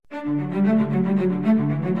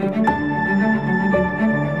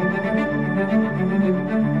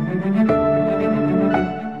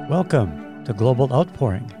Welcome to Global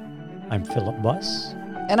Outpouring. I'm Philip Buss.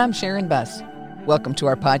 And I'm Sharon Buss. Welcome to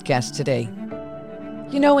our podcast today.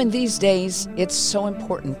 You know, in these days, it's so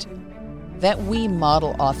important that we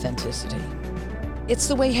model authenticity. It's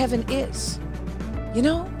the way heaven is. You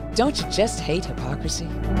know, don't you just hate hypocrisy?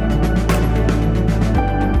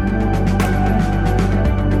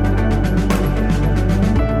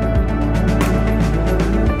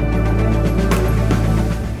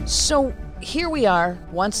 So here we are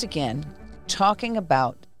once again talking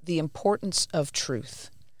about the importance of truth,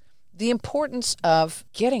 the importance of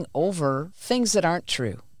getting over things that aren't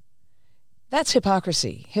true. That's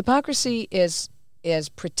hypocrisy. Hypocrisy is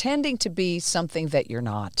pretending to be something that you're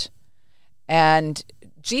not. And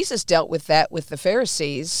Jesus dealt with that with the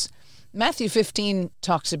Pharisees. Matthew 15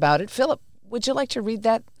 talks about it. Philip, would you like to read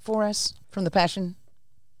that for us from the Passion?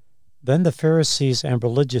 Then the Pharisees and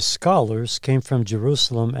religious scholars came from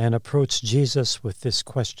Jerusalem and approached Jesus with this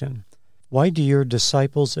question: "Why do your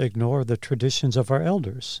disciples ignore the traditions of our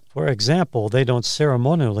elders? For example, they don't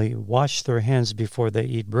ceremonially wash their hands before they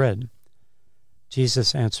eat bread."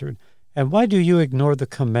 Jesus answered, "And why do you ignore the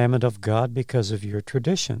commandment of God because of your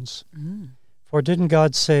traditions? For didn't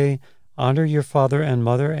God say, 'Honor your father and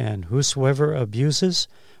mother, and whosoever abuses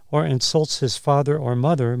or insults his father or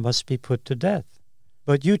mother must be put to death'?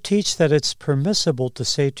 But you teach that it's permissible to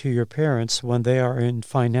say to your parents when they are in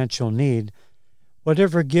financial need,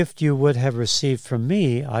 'Whatever gift you would have received from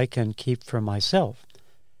me, I can keep for myself,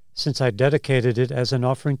 since I dedicated it as an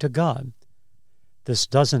offering to God.' This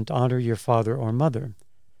doesn't honor your father or mother,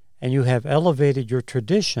 and you have elevated your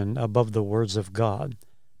tradition above the words of God.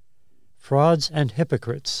 Frauds and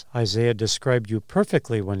hypocrites, Isaiah described you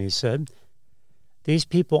perfectly when he said, 'These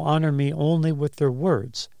people honor me only with their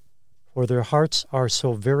words, for their hearts are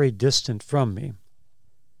so very distant from me.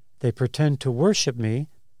 They pretend to worship me,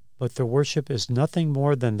 but their worship is nothing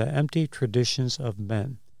more than the empty traditions of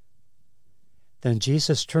men.'" Then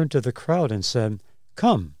Jesus turned to the crowd and said,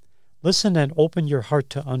 "Come, listen and open your heart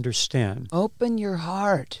to understand." Open your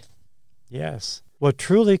heart. Yes. What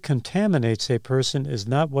truly contaminates a person is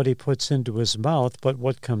not what he puts into his mouth, but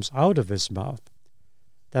what comes out of his mouth.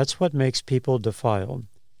 That's what makes people defiled.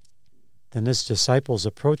 Then his disciples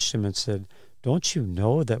approached him and said, "Don't you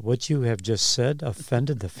know that what you have just said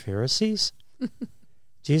offended the Pharisees?"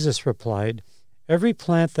 Jesus replied, "Every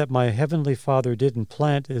plant that my heavenly Father didn't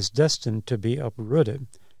plant is destined to be uprooted.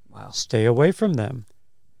 Wow. Stay away from them,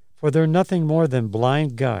 for they're nothing more than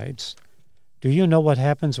blind guides. Do you know what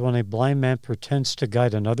happens when a blind man pretends to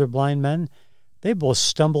guide another blind man? They both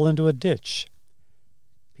stumble into a ditch."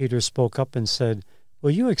 Peter spoke up and said,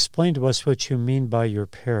 "Will you explain to us what you mean by your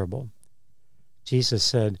parable?" Jesus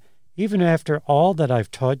said, "Even after all that I've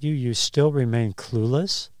taught you, you still remain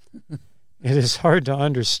clueless? It is hard to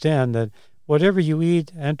understand that whatever you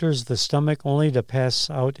eat enters the stomach only to pass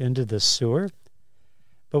out into the sewer.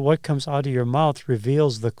 But what comes out of your mouth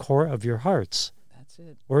reveals the core of your hearts. That's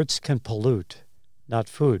it. Words can pollute, not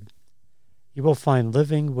food. You will find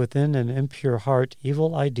living within an impure heart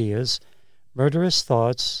evil ideas, murderous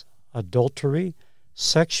thoughts, adultery,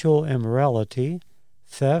 sexual immorality,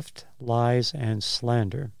 theft, lies, and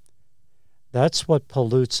slander. That's what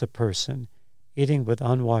pollutes a person. Eating with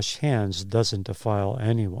unwashed hands doesn't defile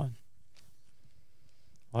anyone."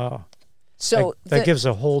 Wow. So that gives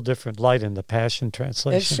a whole different light in the Passion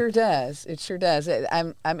Translation. It sure does. It sure does.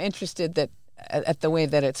 I'm interested at the way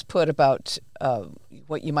that it's put about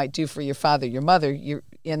what you might do for your father, your mother.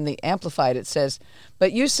 In the Amplified, it says,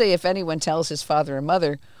 "But you say if anyone tells his father or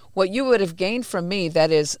mother, 'What you would have gained from me,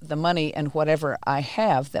 that is, the money and whatever I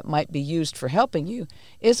have that might be used for helping you,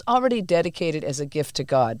 is already dedicated as a gift to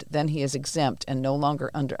God,' then he is exempt and no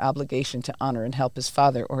longer under obligation to honor and help his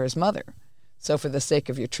father or his mother. So for the sake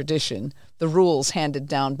of your tradition, the rules handed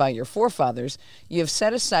down by your forefathers, you have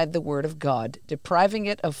set aside the word of God, depriving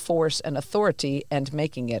it of force and authority and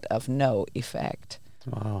making it of no effect."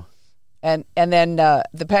 Wow. And then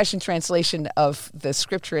the Passion Translation of the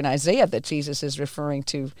scripture in Isaiah that Jesus is referring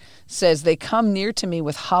to says, "They come near to me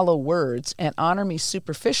with hollow words and honor me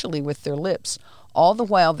superficially with their lips. All the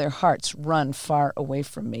while their hearts run far away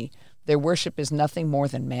from me. Their worship is nothing more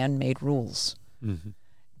than man-made rules." Mm-hmm.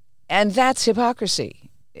 And that's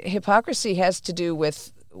hypocrisy. Hypocrisy has to do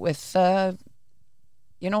with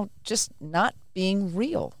just not being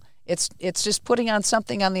real. It's just putting on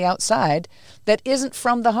something on the outside that isn't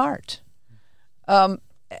from the heart.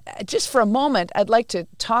 Just for a moment, I'd like to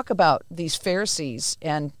talk about these Pharisees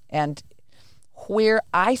and where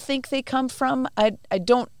I think they come from. I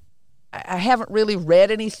don't I haven't really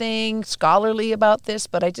read anything scholarly about this,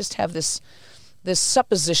 but I just have this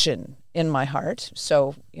supposition in my heart.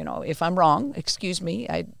 So, if I'm wrong, excuse me.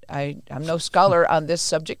 I'm no scholar on this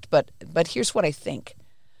subject, but here's what I think.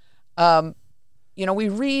 We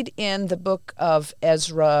read in the book of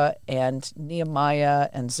Ezra and Nehemiah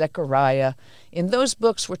and Zechariah. In those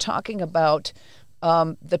books, we're talking about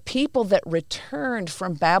the people that returned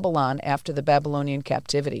from Babylon after the Babylonian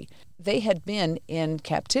captivity. They had been in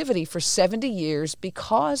captivity for 70 years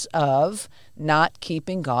because of not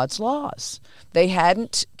keeping God's laws. They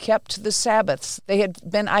hadn't kept the Sabbaths. They had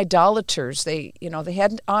been idolaters. They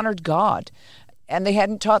hadn't honored God, and they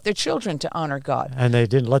hadn't taught their children to honor God. And they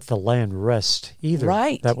didn't let the land rest either.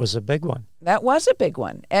 Right. That was a big one. That was a big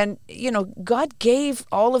one. And, God gave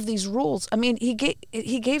all of these rules. I mean, he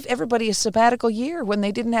gave everybody a sabbatical year when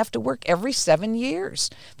they didn't have to work every 7 years.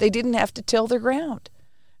 They didn't have to till their ground.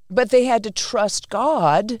 But they had to trust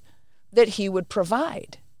God that he would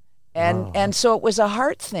provide. And so it was a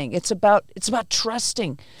heart thing. It's about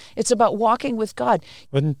trusting. It's about walking with God.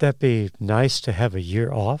 Wouldn't that be nice to have a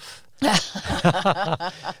year off?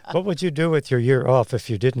 What would you do with your year off if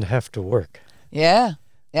you didn't have to work? Yeah,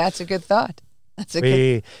 that's a good thought.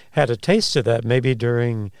 We had a taste of that maybe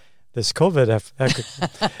during this COVID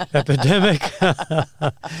epidemic.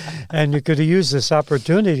 And you could have used this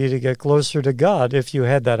opportunity to get closer to God if you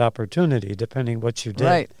had that opportunity, depending what you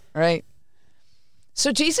did. Right.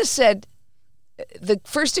 So Jesus said the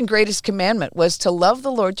first and greatest commandment was to love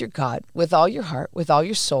the Lord your God with all your heart, with all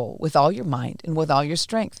your soul, with all your mind, and with all your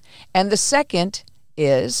strength. And the second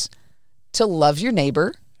is to love your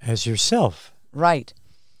neighbor as yourself. Right.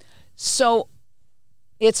 So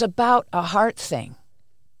it's about a heart thing.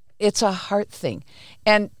 It's a heart thing.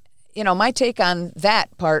 And, my take on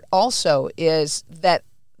that part also is that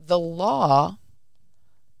the law,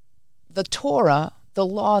 the Torah, the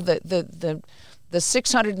law, the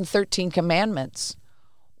 613 commandments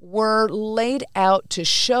were laid out to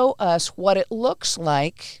show us what it looks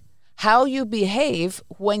like, how you behave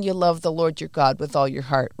when you love the Lord your God with all your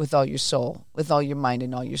heart, with all your soul, with all your mind,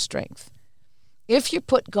 and all your strength. If you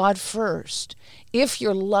put God first, if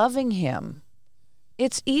you're loving him,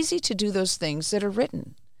 it's easy to do those things that are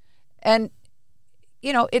written. And,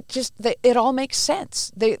 it all makes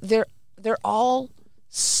sense. They're all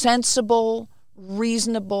sensible,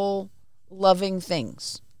 reasonable, loving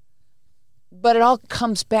things. But it all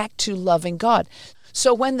comes back to loving God.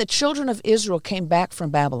 So when the children of Israel came back from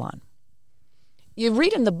Babylon, you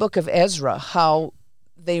read in the book of Ezra how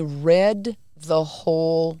they read the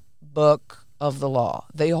whole book of the law.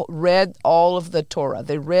 They read all of the Torah.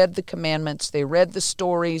 They read the commandments. They read the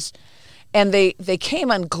stories. And they came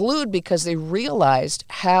unglued because they realized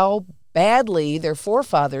how badly their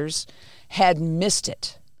forefathers had missed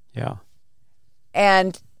it. Yeah.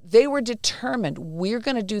 And they were determined, we're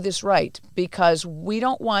going to do this right because we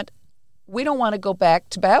don't want to go back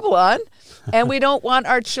to Babylon, and we don't want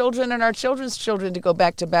our children and our children's children to go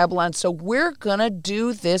back to Babylon. So we're going to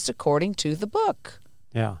do this according to the book.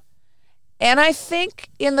 Yeah. And I think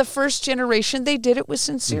in the first generation, they did it with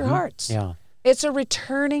sincere hearts. Yeah. It's a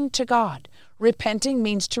returning to God. Repenting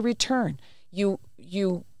means to return. You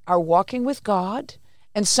are walking with God,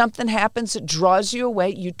 and something happens that draws you away.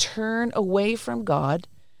 You turn away from God.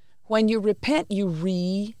 When you repent, you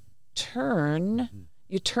return.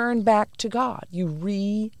 You turn back to God. You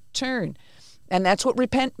return. And that's what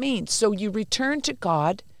repent means. So you return to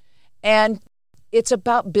God, and it's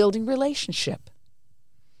about building relationship.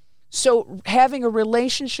 So having a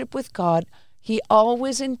relationship with God, he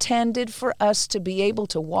always intended for us to be able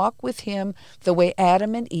to walk with him the way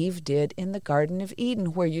Adam and Eve did in the Garden of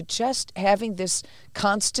Eden, where you're just having this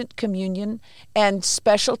constant communion and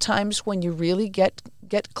special times when you really get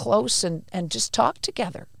close and just talk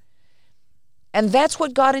together. And that's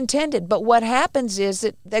what God intended. But what happens is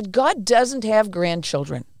that God doesn't have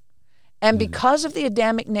grandchildren. And because of the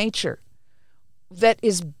Adamic nature that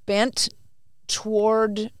is bent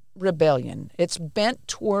toward rebellion, it's bent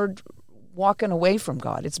toward walking away from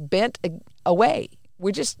God. It's bent away.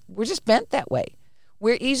 We're just bent that way.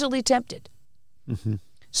 We're easily tempted. Mm-hmm.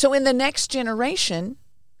 So in the next generation,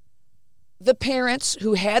 the parents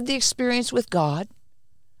who had the experience with God,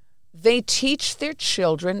 they teach their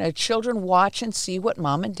children watch and see what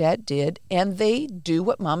mom and dad did, and they do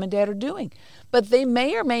what mom and dad are doing. But they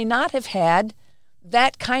may or may not have had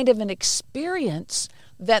that kind of an experience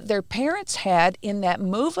that their parents had in that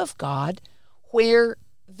move of God, where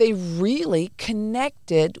they really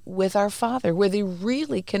connected with our Father, where they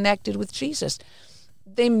really connected with Jesus.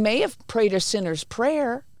 They may have prayed a sinner's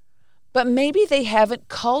prayer, but maybe they haven't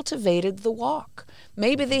cultivated the walk.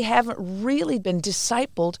 Maybe they haven't really been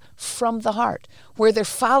discipled from the heart, where they're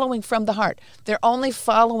following from the heart. They're only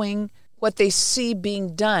following what they see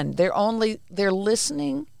being done. They're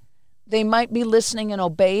listening. They might be listening and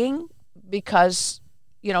obeying because,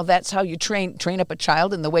 that's how you train up a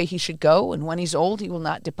child in the way he should go, and when he's old, he will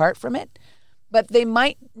not depart from it. But they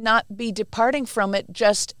might not be departing from it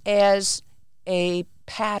just as a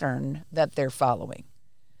pattern that they're following.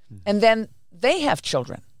 And then they have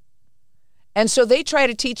children. And so they try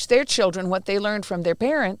to teach their children what they learned from their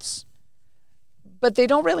parents, but they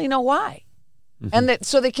don't really know why. Mm-hmm. And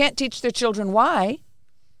so they can't teach their children why.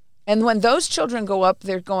 And when those children go up,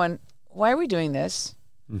 they're going, why are we doing this?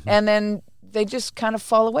 Mm-hmm. And then they just kind of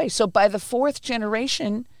fall away. So by the fourth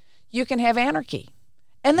generation, you can have anarchy.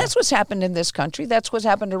 And that's what's happened in this country. That's what's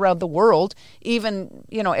happened around the world. Even,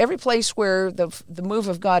 every place where the move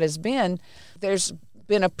of God has been, there's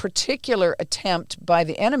been a particular attempt by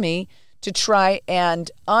the enemy to try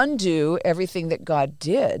and undo everything that God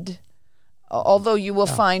did. Although you will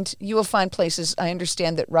find places, I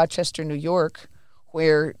understand that Rochester, New York,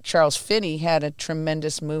 where Charles Finney had a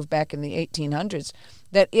tremendous move back in the 1800s,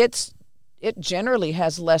 that it generally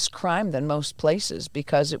has less crime than most places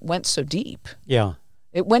because it went so deep. Yeah.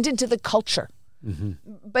 It went into the culture. Mm-hmm.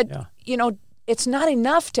 But, it's not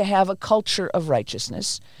enough to have a culture of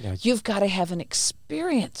righteousness. Yeah. You've got to have an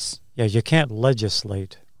experience. Yeah, you can't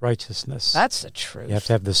legislate righteousness. That's the truth. You have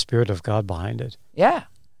to have the Spirit of God behind it. Yeah.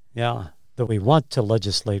 Yeah, that we want to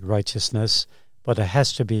legislate righteousness, but it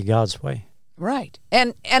has to be God's way. Right.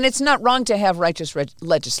 And it's not wrong to have righteous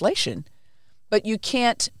legislation, but you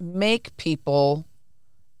can't make people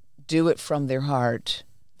do it from their heart.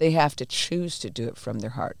 They have to choose to do it from their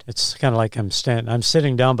heart. It's kind of like I'm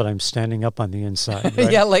sitting down, but I'm standing up on the inside.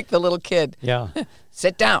 Right? Yeah, like the little kid. Yeah.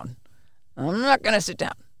 Sit down. I'm not going to sit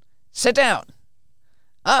down. Sit down.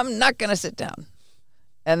 I'm not going to sit down.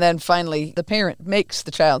 And then finally, the parent makes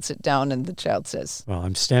the child sit down, and the child says, well,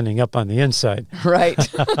 I'm standing up on the inside. Right.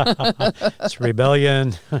 It's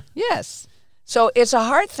rebellion. Yes. So it's a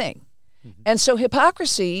hard thing. Mm-hmm. And so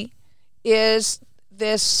hypocrisy is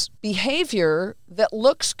this behavior that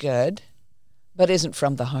looks good, but isn't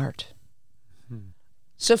from the heart. Hmm.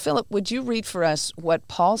 So, Philip, would you read for us what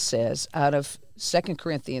Paul says out of 2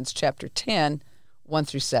 Corinthians chapter 10, 1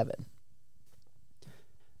 through 7?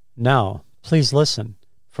 Now, please listen,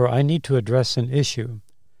 for I need to address an issue.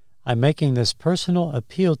 I'm making this personal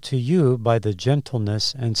appeal to you by the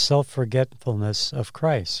gentleness and self-forgetfulness of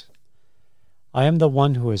Christ. I am the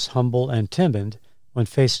one who is humble and timid when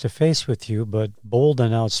face-to-face with you, but bold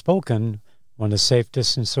and outspoken when a safe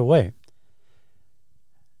distance away.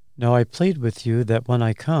 Now I plead with you that when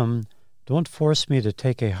I come, don't force me to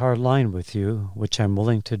take a hard line with you, which I'm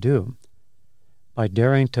willing to do, by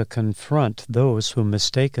daring to confront those who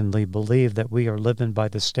mistakenly believe that we are living by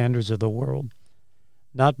the standards of the world,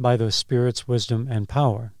 not by the Spirit's wisdom and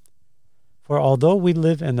power. For although we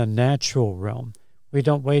live in the natural realm, we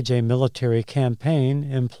don't wage a military campaign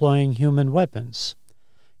employing human weapons,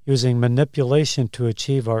 using manipulation to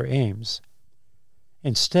achieve our aims.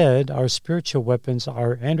 Instead, our spiritual weapons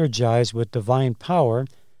are energized with divine power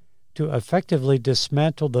to effectively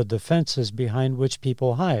dismantle the defenses behind which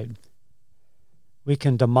people hide. We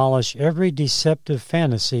can demolish every deceptive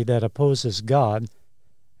fantasy that opposes God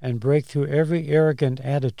and break through every arrogant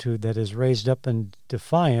attitude that is raised up in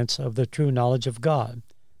defiance of the true knowledge of God.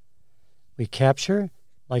 We capture,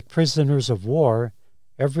 like prisoners of war,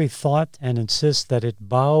 every thought and insist that it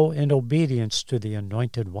bow in obedience to the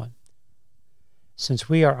Anointed One. Since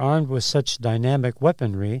we are armed with such dynamic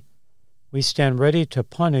weaponry, we stand ready to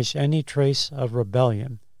punish any trace of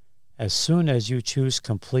rebellion as soon as you choose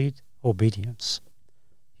complete obedience.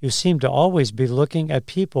 You seem to always be looking at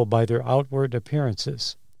people by their outward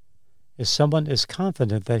appearances. If someone is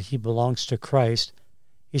confident that he belongs to Christ,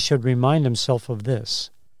 he should remind himself of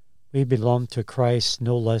this: we belong to Christ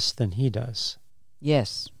no less than he does.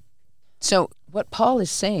 Yes. So what Paul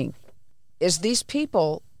is saying is these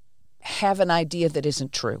people have an idea that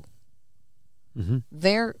isn't true. Mm-hmm.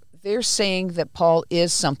 They're saying that Paul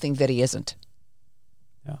is something that he isn't.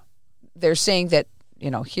 Yeah. They're saying that,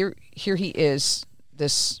 here he is,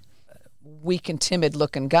 this weak and timid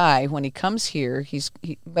looking guy. When he comes here,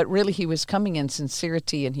 but really he was coming in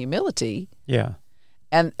sincerity and humility. Yeah.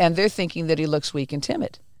 And they're thinking that he looks weak and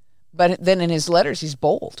timid. But then in his letters, he's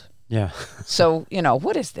bold. Yeah. So,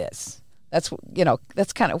 what is this? That's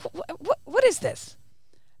kind of, what is this?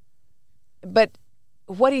 But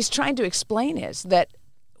what he's trying to explain is that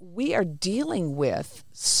we are dealing with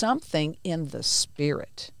something in the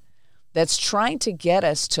spirit that's trying to get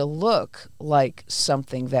us to look like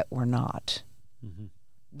something that we're not. Mm-hmm.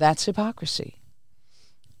 That's hypocrisy.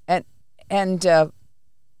 And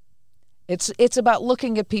it's about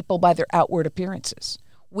looking at people by their outward appearances.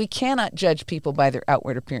 We cannot judge people by their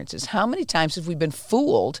outward appearances. How many times have we been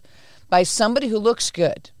fooled by somebody who looks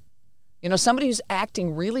good? You know, somebody who's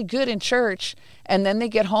acting really good in church, and then they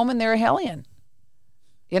get home and they're a hellion.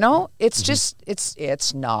 You know, it's just,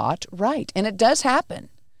 it's not right. And it does happen,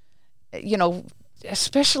 you know,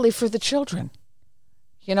 especially for the children.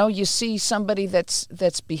 You know, you see somebody that's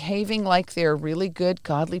behaving like they're a really good,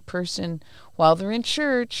 godly person while they're in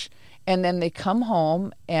church, and then they come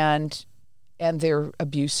home and they're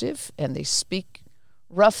abusive, and they speak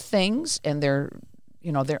rough things, and they're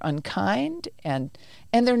unkind, and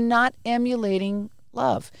they're not emulating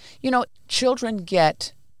love. You know, children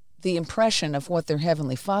get the impression of what their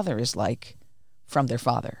Heavenly Father is like from their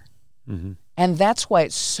father. Mm-hmm. And that's why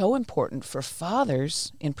it's so important for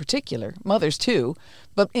fathers in particular, mothers too,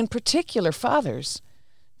 but in particular fathers,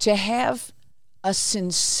 to have a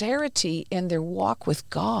sincerity in their walk with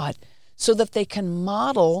God so that they can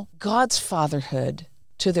model God's fatherhood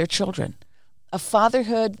to their children. A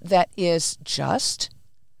fatherhood that is just,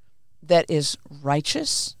 that is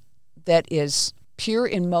righteous, that is pure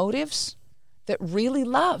in motives, that really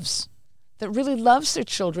loves their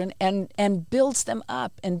children and builds them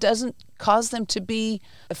up and doesn't cause them to be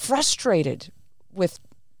frustrated with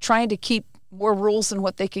trying to keep more rules than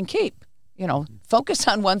what they can keep. You know, focus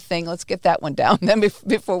on one thing, let's get that one down then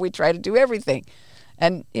before we try to do everything.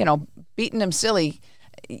 And, you know, beating them silly,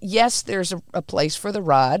 yes, there's a place for the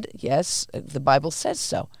rod. Yes, the Bible says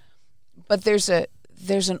so. But there's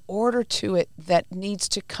an order to it that needs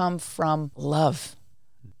to come from love,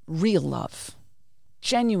 real love,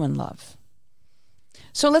 genuine love.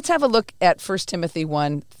 So let's have a look at 1 Timothy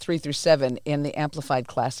 1, 3-7 in the Amplified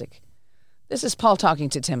Classic. This is Paul talking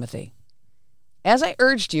to Timothy. As I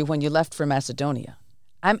urged you when you left for Macedonia,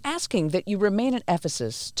 I'm asking that you remain in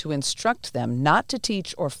Ephesus to instruct them not to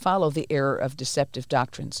teach or follow the error of deceptive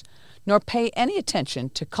doctrines, nor pay any attention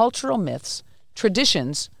to cultural myths,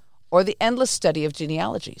 traditions, or the endless study of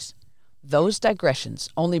genealogies. Those digressions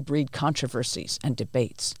only breed controversies and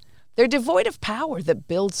debates. They're devoid of power that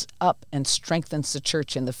builds up and strengthens the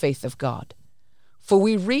church in the faith of God. For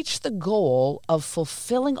we reach the goal of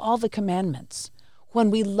fulfilling all the commandments when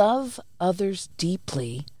we love others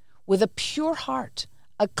deeply with a pure heart,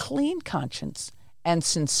 a clean conscience, and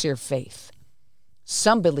sincere faith.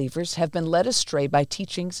 Some believers have been led astray by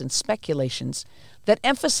teachings and speculations that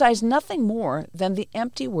emphasize nothing more than the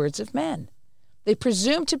empty words of men. They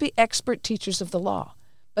presume to be expert teachers of the law,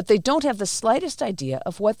 but they don't have the slightest idea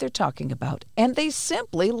of what they're talking about, and they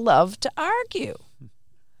simply love to argue.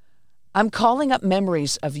 I'm calling up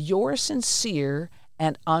memories of your sincere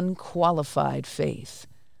and unqualified faith,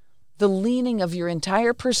 the leaning of your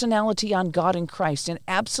entire personality on God and Christ in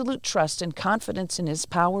absolute trust and confidence in His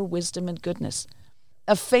power, wisdom, and goodness,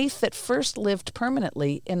 a faith that first lived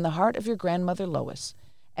permanently in the heart of your grandmother Lois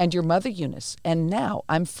and your mother Eunice, and now,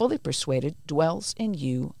 I'm fully persuaded, dwells in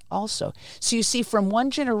you also. So you see, from one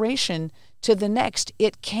generation to the next,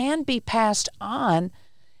 it can be passed on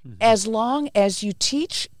as long as you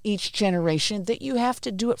teach each generation that you have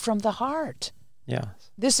to do it from the heart. Yeah.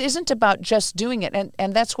 This isn't about just doing it,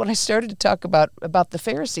 and that's what I started to talk about the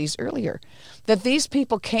Pharisees earlier, that these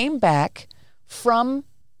people came back from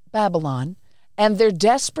Babylon, and they're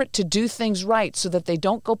desperate to do things right so that they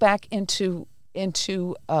don't go back into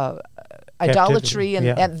idolatry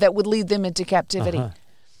and that would lead them into captivity. Uh-huh.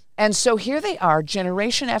 And so here they are,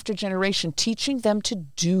 generation after generation, teaching them to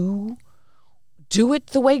do it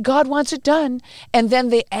the way God wants it done. And then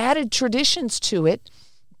they added traditions to it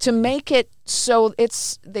to make it so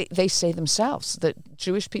they say themselves, that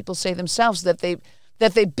Jewish people say themselves, that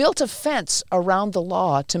they built a fence around the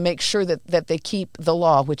law to make sure that they keep the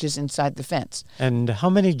law, which is inside the fence. And how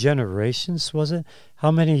many generations was it? How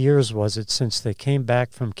many years was it since they came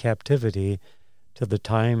back from captivity to the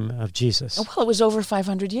time of Jesus? Well, it was over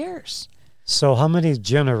 500 years. So how many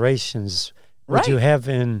generations would you have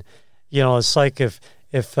in, it's like if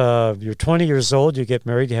you're 20 years old, you get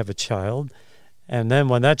married, you have a child, and then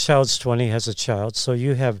when that child's 20, has a child, so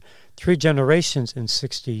you have 3 generations in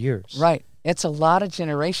 60 years. Right. It's a lot of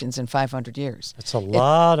generations in 500 years. It's a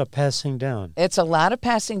lot of passing down. It's a lot of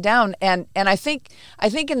passing down, and I think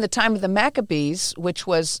in the time of the Maccabees, which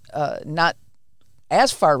was not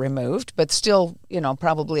as far removed, but still,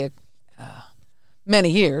 probably many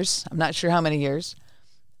years. I'm not sure how many years.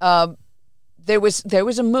 There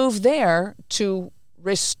was a move there to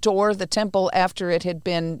restore the temple after it had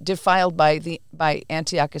been defiled by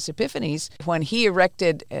Antiochus Epiphanes, when he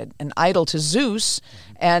erected an idol to Zeus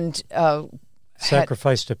and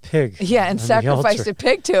sacrificed a pig. Yeah, and sacrificed a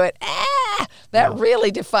pig to it. That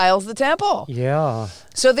really defiles the temple. Yeah.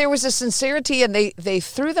 So there was a sincerity, and they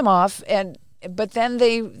threw them off, but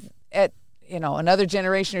then another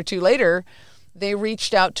generation or two later, they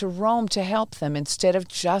reached out to Rome to help them instead of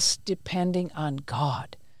just depending on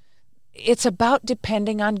God. It's about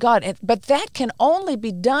depending on God, but that can only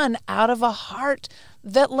be done out of a heart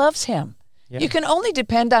that loves Him. Yeah. You can only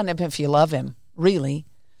depend on Him if you love Him, really.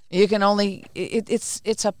 You can only,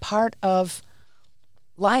 it's a part of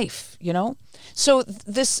life, So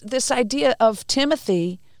this idea of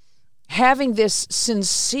Timothy having this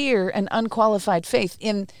sincere and unqualified faith,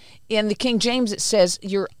 in the King James it says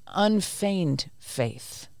your unfeigned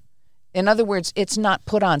faith. In other words, it's not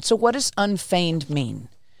put on. So what does unfeigned mean?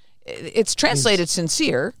 It's translated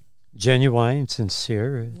sincere. Genuine,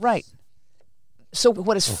 sincere. Right. So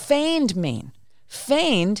what does feigned mean?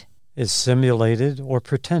 Feigned is simulated or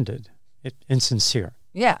pretended, insincere.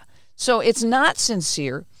 Yeah. So it's not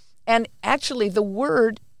sincere. And actually the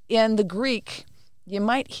word in the Greek, you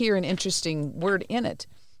might hear an interesting word in it.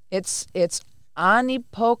 It's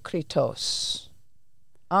anhypokritos.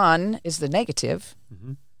 An is the negative.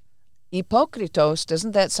 Mm-hmm. Hypokritos,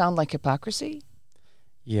 doesn't that sound like hypocrisy?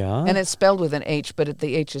 Yeah. And it's spelled with an H, but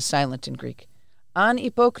the H is silent in Greek.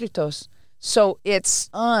 Anhypokritos. So it's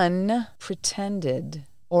unpretended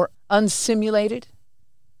or unsimulated.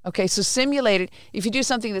 Okay, so simulated, if you do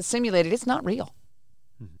something that's simulated, it's not real.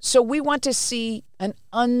 Mm-hmm. So we want to see an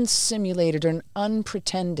unsimulated or an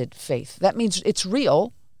unpretended faith. That means it's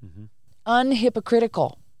real. Mm-hmm.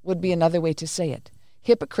 Unhypocritical would be another way to say it.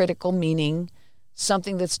 Hypocritical meaning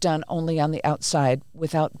something that's done only on the outside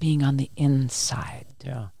without being on the inside.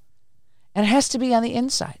 Yeah. And it has to be on the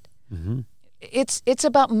inside. Mm-hmm. It's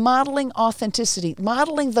about modeling authenticity,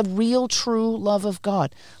 modeling the real, true love of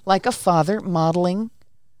God, like a father modeling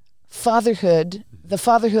fatherhood, the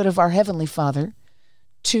fatherhood of our Heavenly Father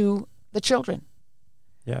to the children.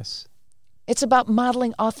 Yes. It's about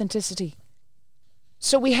modeling authenticity.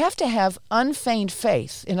 So we have to have unfeigned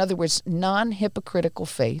faith, in other words, non-hypocritical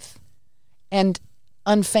faith, and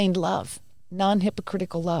unfeigned love,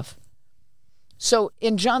 non-hypocritical love. So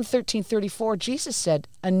in John 13:34, Jesus said,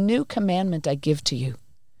 "A new commandment I give to you,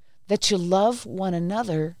 that you love one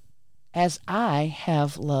another as I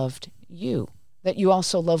have loved you, that you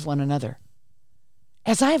also love one another.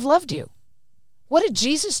 As I have loved you." What did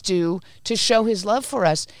Jesus do to show his love for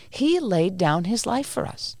us? He laid down his life for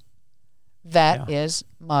us. That is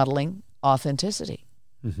modeling authenticity.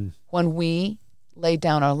 Mm-hmm. When we lay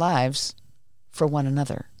down our lives for one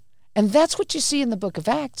another. And that's what you see in the book of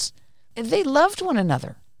Acts. They loved one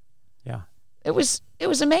another. Yeah. It was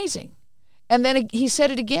amazing. And then he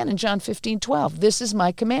said it again in John 15:12. "This is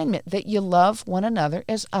my commandment, that you love one another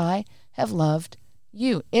as I have loved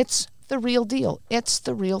you." It's the real deal. It's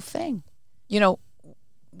the real thing.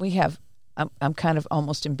 I'm kind of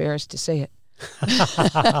almost embarrassed to say it.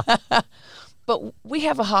 But we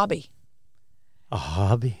have a hobby. A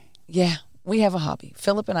hobby? Yeah, we have a hobby.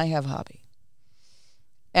 Philip and I have a hobby.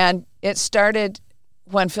 And it started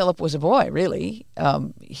when Philip was a boy, really.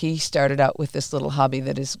 He started out with this little hobby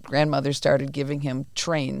that his grandmother started giving him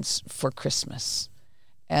trains for Christmas.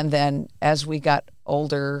 And then as we got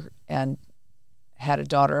older and had a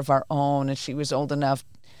daughter of our own, and she was old enough,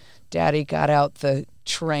 Daddy got out the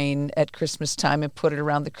train at Christmas time and put it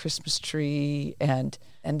around the Christmas tree, and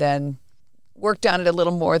then worked on it a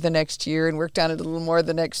little more the next year, and worked on it a little more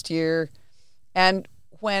the next year. And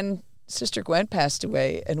when Sister Gwen passed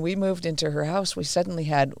away and we moved into her house, we suddenly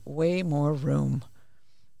had way more room.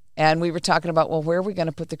 And we were talking about, well, where are we going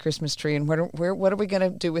to put the Christmas tree, and what are we going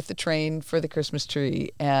to do with the train for the Christmas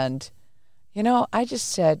tree? And, I just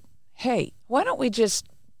said, hey, why don't we just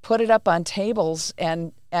put it up on tables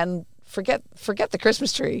and forget the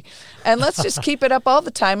Christmas tree, and let's just keep it up all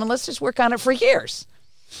the time, and let's just work on it for years.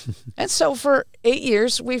 And so for 8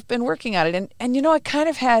 years, we've been working on it. And I kind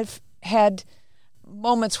of have had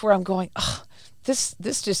moments where I'm going, oh, this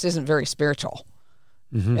just isn't very spiritual.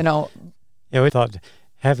 Mm-hmm. Yeah, we thought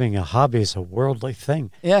having a hobby is a worldly thing.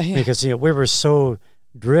 Yeah. Because, we were so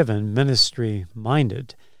driven,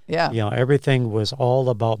 ministry-minded. Yeah. Everything was all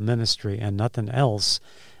about ministry and nothing else.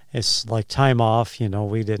 It's like time off,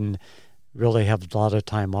 we didn't really have a lot of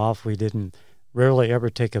time off. We didn't rarely ever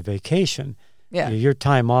take a vacation. Yeah. Your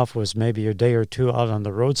time off was maybe a day or two out on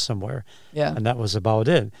the road somewhere. Yeah. And that was about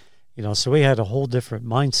it. So we had a whole different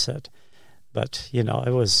mindset. But,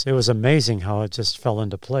 it was amazing how it just fell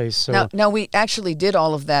into place. So Now we actually did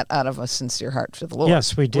all of that out of a sincere heart for the Lord.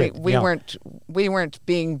 yes, we did. We weren't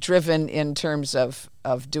being driven in terms of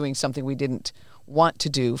doing something we didn't want to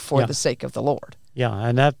do for the sake of the Lord. Yeah,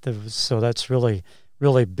 and that's really,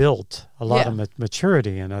 really built a lot of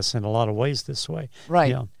maturity in us in a lot of ways this way.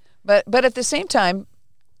 Right. Yeah. But at the same time,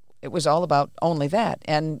 it was all about only that.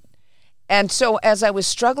 And so as I was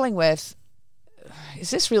struggling with,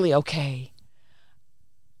 is this really okay?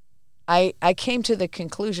 I came to the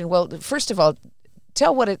conclusion, well, first of all,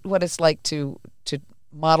 tell what it's like to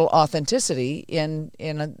model authenticity in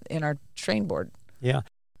our train board. Yeah.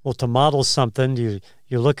 Well, to model something, you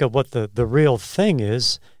look at what the real thing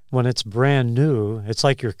is when it's brand new. It's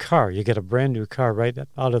like your car. You get a brand new car right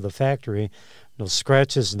out of the factory. No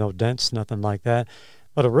scratches, no dents, nothing like that.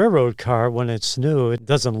 But a railroad car, when it's new, it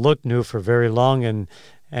doesn't look new for very long,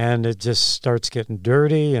 and it just starts getting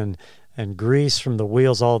dirty and grease from the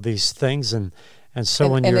wheels, all these things, and so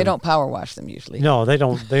when they don't power wash them usually. No, they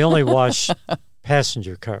don't. They only wash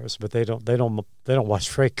passenger cars, but they don't wash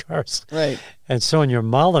freight cars. Right. And so when you're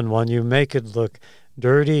modeling one, you make it look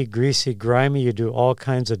dirty, greasy, grimy. You do all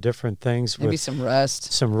kinds of different things. Maybe some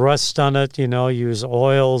rust. Some rust on it. Use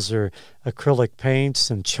oils or acrylic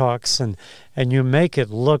paints and chalks, and you make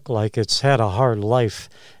it look like it's had a hard life,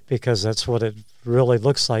 because that's what it really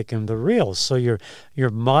looks like in the real. So you're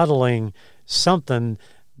modeling something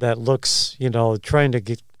that looks, trying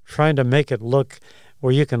to make it look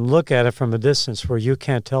where you can look at it from a distance where you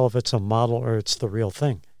can't tell if it's a model or it's the real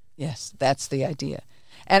thing. Yes, that's the idea.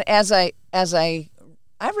 And as I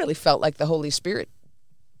really felt like the Holy Spirit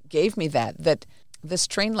gave me that this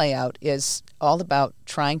train layout is all about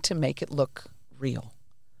trying to make it look real.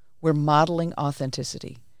 We're modeling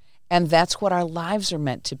authenticity. And that's what our lives are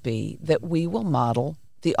meant to be, that we will model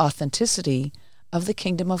the authenticity of the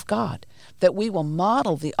kingdom of God, that we will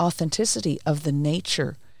model the authenticity of the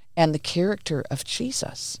nature and the character of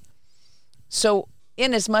Jesus. So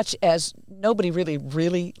in as much as nobody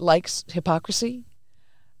really likes hypocrisy,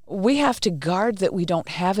 we have to guard that we don't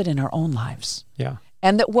have it in our own lives. Yeah.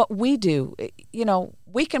 And that what we do,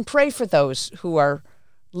 we can pray for those who are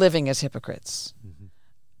living as hypocrites.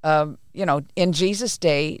 In Jesus'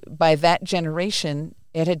 day, by that generation,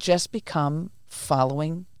 it had just become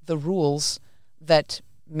following the rules that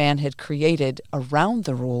man had created around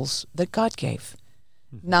the rules that God gave.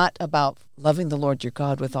 Not about loving the Lord your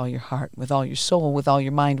God with all your heart, with all your soul, with all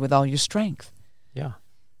your mind, with all your strength. Yeah.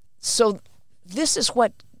 So this is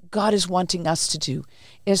what God is wanting us to do,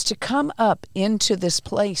 is to come up into this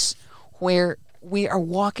place where we are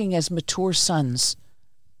walking as mature sons,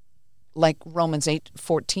 like Romans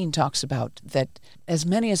 8:14 talks about, that as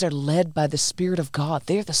many as are led by the Spirit of God,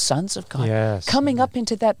 they're the sons of God. Yes. Coming up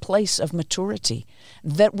into that place of maturity,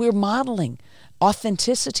 that we're modeling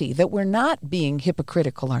authenticity, that we're not being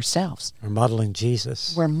hypocritical ourselves. We're modeling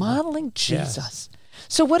Jesus. We're modeling Jesus. Yes.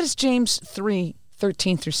 So what does James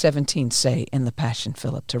 3:13 through 17 say in the Passion,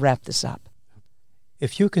 Philip, to wrap this up?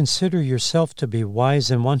 If you consider yourself to be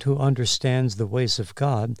wise and one who understands the ways of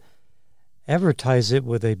God, advertise it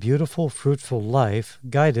with a beautiful, fruitful life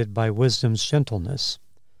guided by wisdom's gentleness.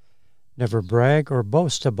 Never brag or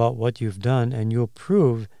boast about what you've done, and you'll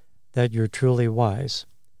prove that you're truly wise.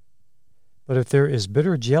 But if there is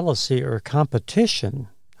bitter jealousy or competition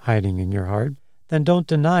hiding in your heart, then don't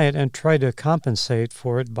deny it and try to compensate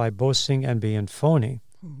for it by boasting and being phony.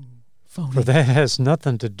 Phony. For that has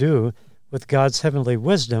nothing to do with God's heavenly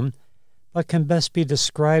wisdom, but can best be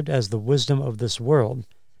described as the wisdom of this world,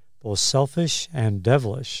 both selfish and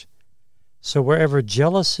devilish. So wherever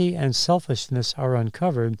jealousy and selfishness are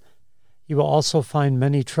uncovered, you will also find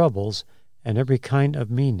many troubles and every kind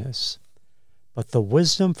of meanness. But the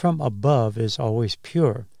wisdom from above is always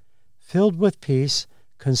pure, filled with peace,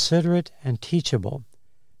 considerate and teachable.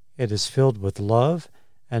 It is filled with love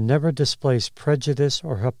and never displays prejudice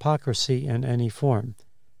or hypocrisy in any form.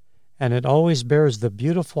 And it always bears the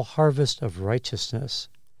beautiful harvest of righteousness.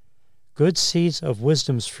 Good seeds of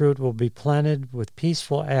wisdom's fruit will be planted with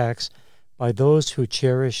peaceful acts by those who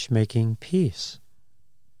cherish making peace.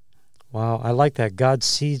 Wow, I like that. God's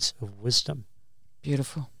seeds of wisdom.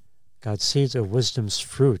 Beautiful. God's seeds of wisdom's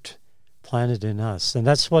fruit planted in us. And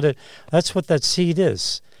that's what that seed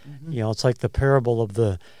is. Mm-hmm. It's like the parable of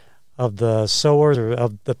the sower, or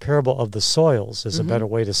of the parable of the soils is a better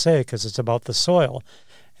way to say it, because it's about the soil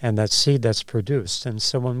and that seed that's produced. And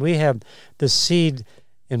so when we have the seed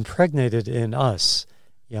impregnated in us,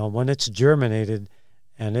 when it's germinated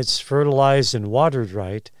and it's fertilized and watered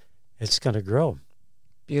right, it's going to grow.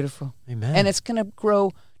 Beautiful. Amen. And it's going to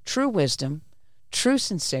grow true wisdom, true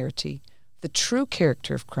sincerity, the true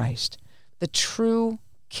character of Christ, the true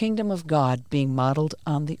kingdom of God being modeled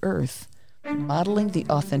on the earth, modeling the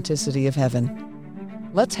authenticity of heaven.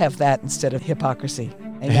 Let's have that instead of hypocrisy.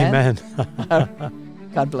 Amen? Amen.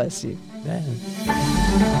 God bless you. Amen.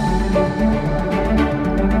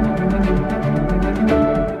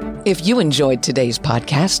 If you enjoyed today's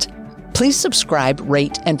podcast, please subscribe,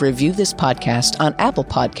 rate, and review this podcast on Apple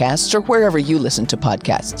Podcasts or wherever you listen to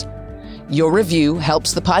podcasts. Your review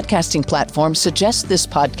helps the podcasting platform suggest this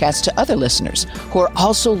podcast to other listeners who are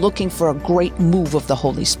also looking for a great move of the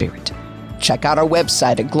Holy Spirit. Check out our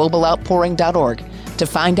website at globaloutpouring.org to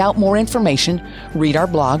find out more information, read our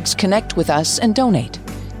blogs, connect with us, and donate.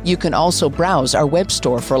 You can also browse our web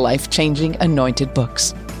store for life-changing anointed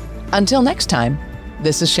books. Until next time,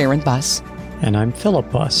 this is Sharon Buss. And I'm Philip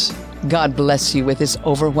Buss. God bless you with His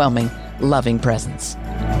overwhelming, loving presence.